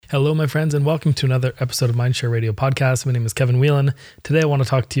Hello, my friends, and welcome to another episode of Mindshare Radio Podcast. My name is Kevin Whelan. Today, I want to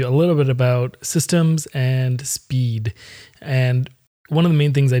talk to you a little bit about systems and speed. And one of the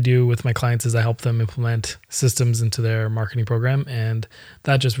main things I do with my clients is I help them implement systems into their marketing program, and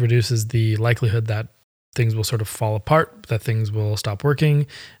that just reduces the likelihood that things will sort of fall apart, that things will stop working,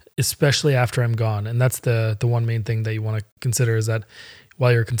 especially after I'm gone. And that's the one main thing that you want to consider is that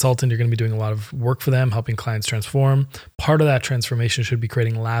while you're a consultant, you're going to be doing a lot of work for them, helping clients transform. Part of that transformation should be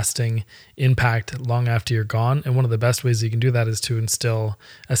creating lasting impact long after you're gone. And one of the best ways you can do that is to instill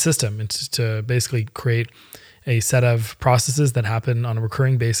a system and to basically create a set of processes that happen on a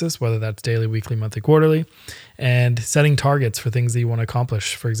recurring basis, whether that's daily, weekly, monthly, quarterly, and setting targets for things that you want to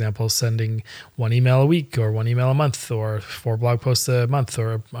accomplish. For example, sending one email a week or one email a month or 4 blog posts a month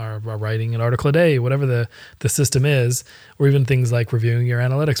or writing an article a day, whatever the system is, or even things like reviewing your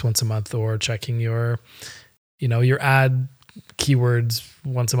analytics once a month or checking your ad keywords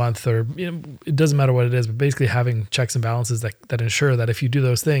once a month, or it doesn't matter what it is, but basically having checks and balances that ensure that if you do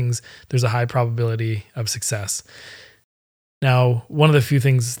those things, there's a high probability of success. Now, one of the few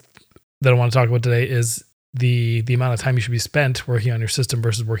things that I want to talk about today is the amount of time you should be spent working on your system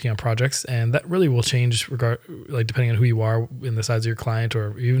versus working on projects. And that really will change depending on who you are in the size of your client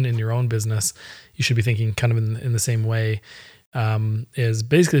or even in your own business. You should be thinking kind of in the same way, is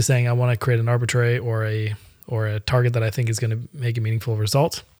basically saying, I want to create an arbitrary or a target that I think is going to make a meaningful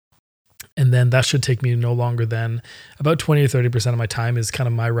result. And then that should take me no longer than about 20 or 30% of my time is kind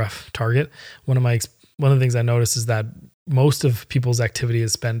of my rough target. One of the things I noticed is that most of people's activity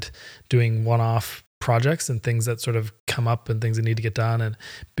is spent doing one-off projects and things that sort of come up and things that need to get done and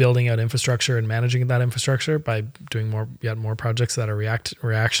building out infrastructure and managing that infrastructure by doing more projects that are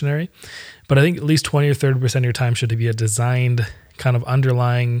reactionary. But I think at least 20 or 30% of your time should be a designed kind of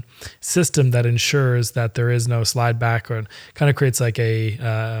underlying system that ensures that there is no slide back, or kind of creates like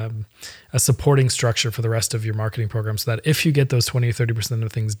a supporting structure for the rest of your marketing program, so that if you get those 20 or 30%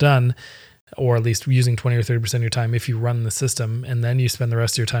 of things done, or at least using 20 or 30% of your time, if you run the system and then you spend the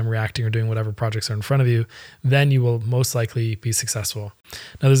rest of your time reacting or doing whatever projects are in front of you, then you will most likely be successful.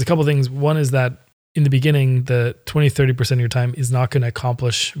 Now, there's a couple things. One is that in the beginning, the 20, 30% of your time is not going to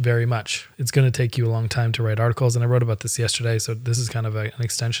accomplish very much. It's going to take you a long time to write articles. And I wrote about this yesterday. So this is kind of an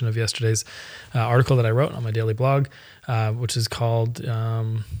extension of yesterday's article that I wrote on my daily blog, which is called, I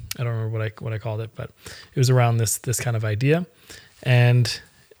don't remember what I called it, but it was around this kind of idea. And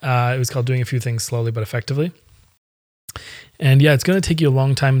it was called Doing a Few Things Slowly but Effectively. And yeah, it's going to take you a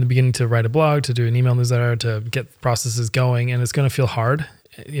long time in the beginning to write a blog, to do an email newsletter, to get processes going. And it's going to feel hard.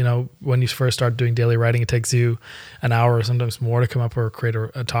 When you first start doing daily writing, it takes you an hour or sometimes more to come up or create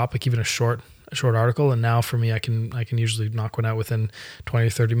a topic, even a short article. And now for me, I can usually knock one out within 20 or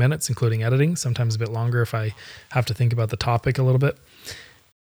 30 minutes, including editing, sometimes a bit longer if I have to think about the topic a little bit.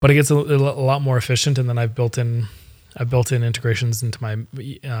 But it gets a lot more efficient. And then I've built in integrations into my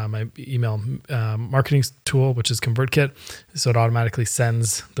email marketing tool, which is ConvertKit. So it automatically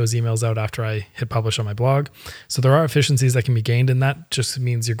sends those emails out after I hit publish on my blog. So there are efficiencies that can be gained, and that just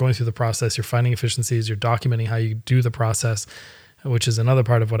means you're going through the process, you're finding efficiencies, you're documenting how you do the process, which is another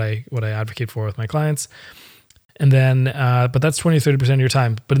part of what I advocate for with my clients. And then, but that's 20, 30% of your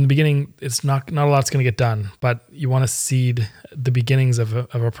time. But in the beginning, it's not a lot's going to get done, but you want to seed the beginnings of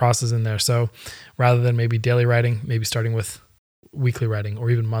a process in there. So rather than maybe daily writing, maybe starting with weekly writing or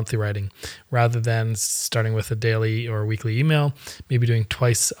even monthly writing, rather than starting with a daily or weekly email, maybe doing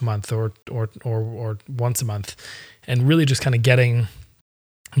twice a month or once a month, and really just kind of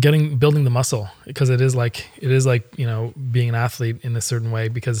building the muscle, because it is like being an athlete in a certain way,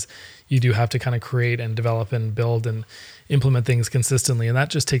 because you do have to kind of create and develop and build and implement things consistently, and that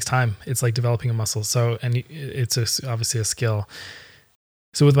just takes time. It's like developing a muscle. So, and it's obviously a skill.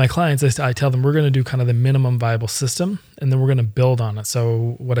 So with my clients, I tell them we're going to do kind of the minimum viable system, and then we're going to build on it.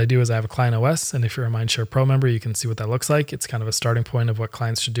 So what I do is I have a client OS, and if you're a Mindshare Pro member, you can see what that looks like. It's kind of a starting point of what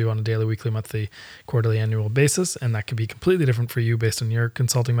clients should do on a daily, weekly, monthly, quarterly, annual basis, and that can be completely different for you based on your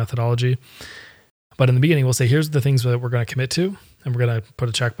consulting methodology. But in the beginning, we'll say, here's the things that we're going to commit to, and we're going to put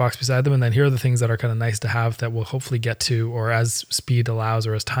a checkbox beside them. And then here are the things that are kind of nice to have that we'll hopefully get to, or as speed allows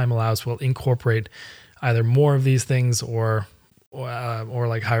or as time allows, we'll incorporate either more of these things or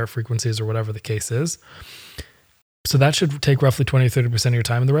like higher frequencies or whatever the case is. So that should take roughly 20 or 30% of your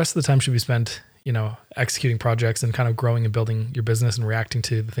time. And the rest of the time should be spent, executing projects and kind of growing and building your business and reacting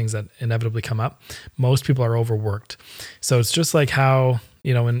to the things that inevitably come up. Most people are overworked. So it's just like how,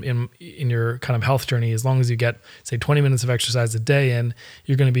 in your kind of health journey, as long as you get, say, 20 minutes of exercise a day in,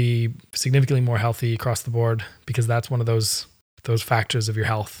 you're going to be significantly more healthy across the board, because that's one of those factors of your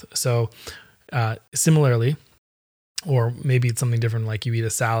health. So similarly, Or maybe it's something different, like you eat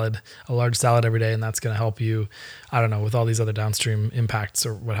a large salad every day, and that's going to help you, I don't know, with all these other downstream impacts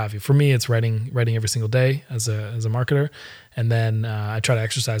or what have you. For me, it's writing every single day as a marketer. And then I try to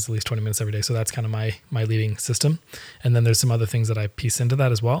exercise at least 20 minutes every day. So that's kind of my leading system. And then there's some other things that I piece into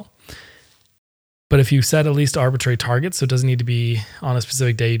that as well. But if you set at least arbitrary targets, so it doesn't need to be on a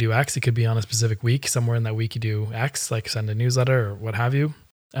specific day you do X, it could be on a specific week. Somewhere in that week you do X, like send a newsletter or what have you.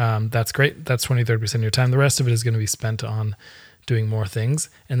 That's great. That's 20-30% of your time. The rest of it is going to be spent on doing more things.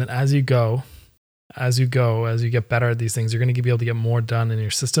 And then as you get better at these things, you're going to be able to get more done in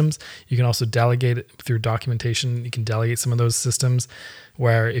your systems. You can also delegate it through documentation. You can delegate some of those systems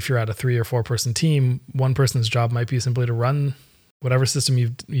where if you're at a 3 or 4 person team, one person's job might be simply to run whatever system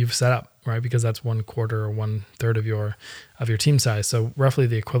you've set up, right? Because that's 1/4 or 1/3 of your team size. So roughly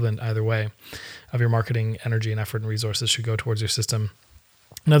the equivalent either way of your marketing energy and effort and resources should go towards your system.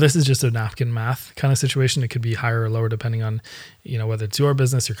 Now, this is just a napkin math kind of situation. It could be higher or lower depending on, whether it's your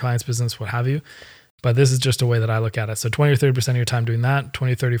business, your client's business, what have you. But this is just a way that I look at it. So 20 or 30% of your time doing that,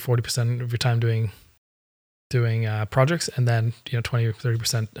 20, 30, 40% of your time doing projects, and then 20 or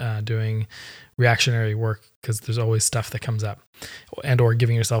 30% doing reactionary work, because there's always stuff that comes up, and or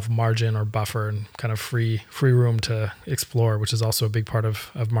giving yourself margin or buffer and kind of free room to explore, which is also a big part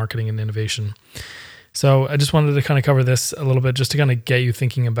of marketing and innovation. So I just wanted to kind of cover this a little bit, just to kind of get you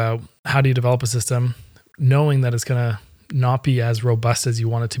thinking about how do you develop a system, knowing that it's going to not be as robust as you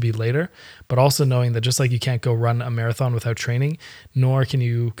want it to be later, but also knowing that just like you can't go run a marathon without training, nor can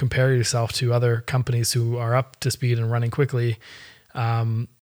you compare yourself to other companies who are up to speed and running quickly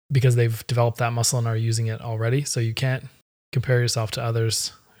because they've developed that muscle and are using it already. So you can't compare yourself to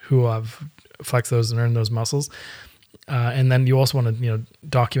others who have flexed those and earned those muscles. And then you also want to,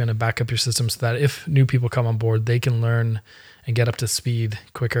 document and back up your system so that if new people come on board, they can learn and get up to speed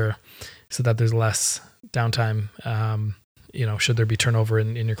quicker, so that there's less downtime, should there be turnover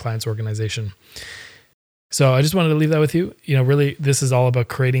in your client's organization. So I just wanted to leave that with you. Really, this is all about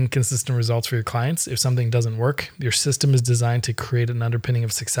creating consistent results for your clients. If something doesn't work, your system is designed to create an underpinning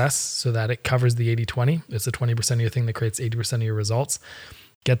of success so that it covers the 80-20. It's the 20% of your thing that creates 80% of your results.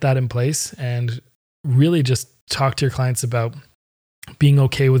 Get that in place and really just talk to your clients about being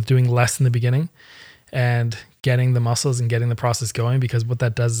okay with doing less in the beginning and getting the muscles and getting the process going, because what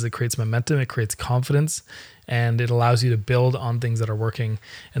that does is it creates momentum, it creates confidence, and it allows you to build on things that are working.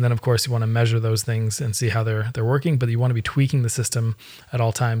 And then of course you want to measure those things and see how they're working, but you want to be tweaking the system at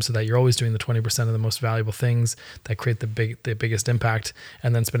all times so that you're always doing the 20% of the most valuable things that create the biggest impact,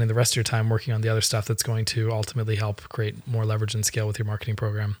 and then spending the rest of your time working on the other stuff that's going to ultimately help create more leverage and scale with your marketing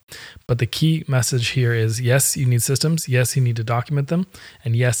program. But the key message here is, yes, you need systems. Yes, you need to document them.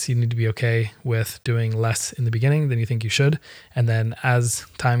 And yes, you need to be okay with doing less in the beginning than you think you should. And then as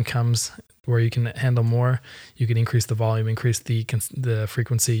time comes where you can handle more, you can increase the volume, increase the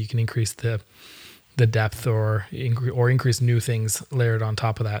frequency, you can increase the depth or increase new things layered on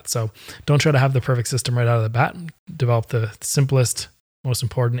top of that. So don't try to have the perfect system right out of the bat. Develop the simplest, most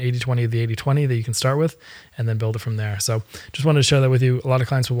important 80-20 of the 80-20 that you can start with, and then build it from there. So just wanted to share that with you. A lot of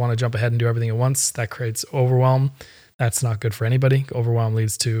clients will want to jump ahead and do everything at once. That creates overwhelm. That's not good for anybody. Overwhelm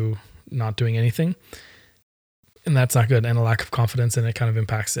leads to not doing anything. And that's not good, and a lack of confidence, and it kind of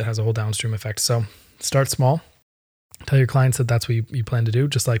impacts, it has a whole downstream effect. So start small. Tell your clients that that's what you plan to do,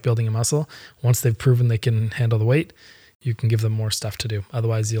 just like building a muscle. Once they've proven they can handle the weight, you can give them more stuff to do.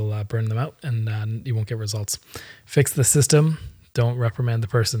 Otherwise, you'll burn them out and you won't get results. Fix the system. Don't reprimand the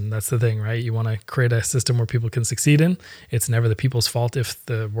person. That's the thing, right? You want to create a system where people can succeed in. It's never the people's fault if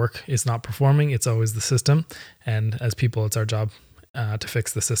the work is not performing. It's always the system. And as people, it's our job to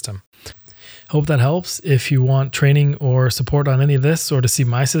fix the system. Hope that helps. If you want training or support on any of this, or to see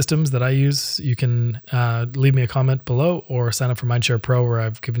my systems that I use, you can leave me a comment below or sign up for Mindshare Pro, where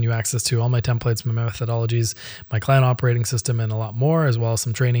I've given you access to all my templates, my methodologies, my client operating system, and a lot more, as well as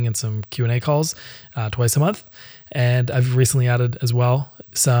some training and some Q&A calls twice a month. And I've recently added as well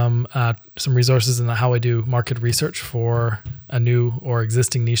some resources in how I do market research for a new or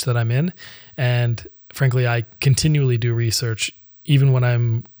existing niche that I'm in. And frankly, I continually do research. Even when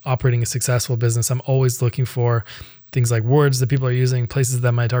I'm operating a successful business, I'm always looking for things like words that people are using, places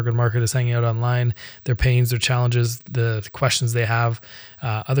that my target market is hanging out online, their pains, their challenges, the questions they have,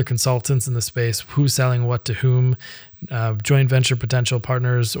 other consultants in the space, who's selling what to whom, joint venture potential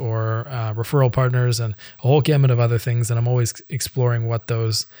partners or referral partners, and a whole gamut of other things. And I'm always exploring what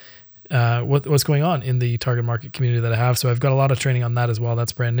those what's going on in the target market community that I have. So I've got a lot of training on that as well.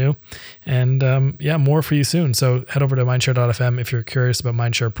 That's brand new. And more for you soon. So head over to mindshare.fm if you're curious about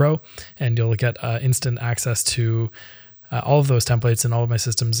Mindshare Pro, and you'll get instant access to all of those templates and all of my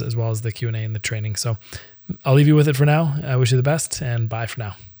systems, as well as the Q&A and the training. So I'll leave you with it for now. I wish you the best, and bye for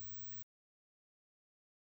now.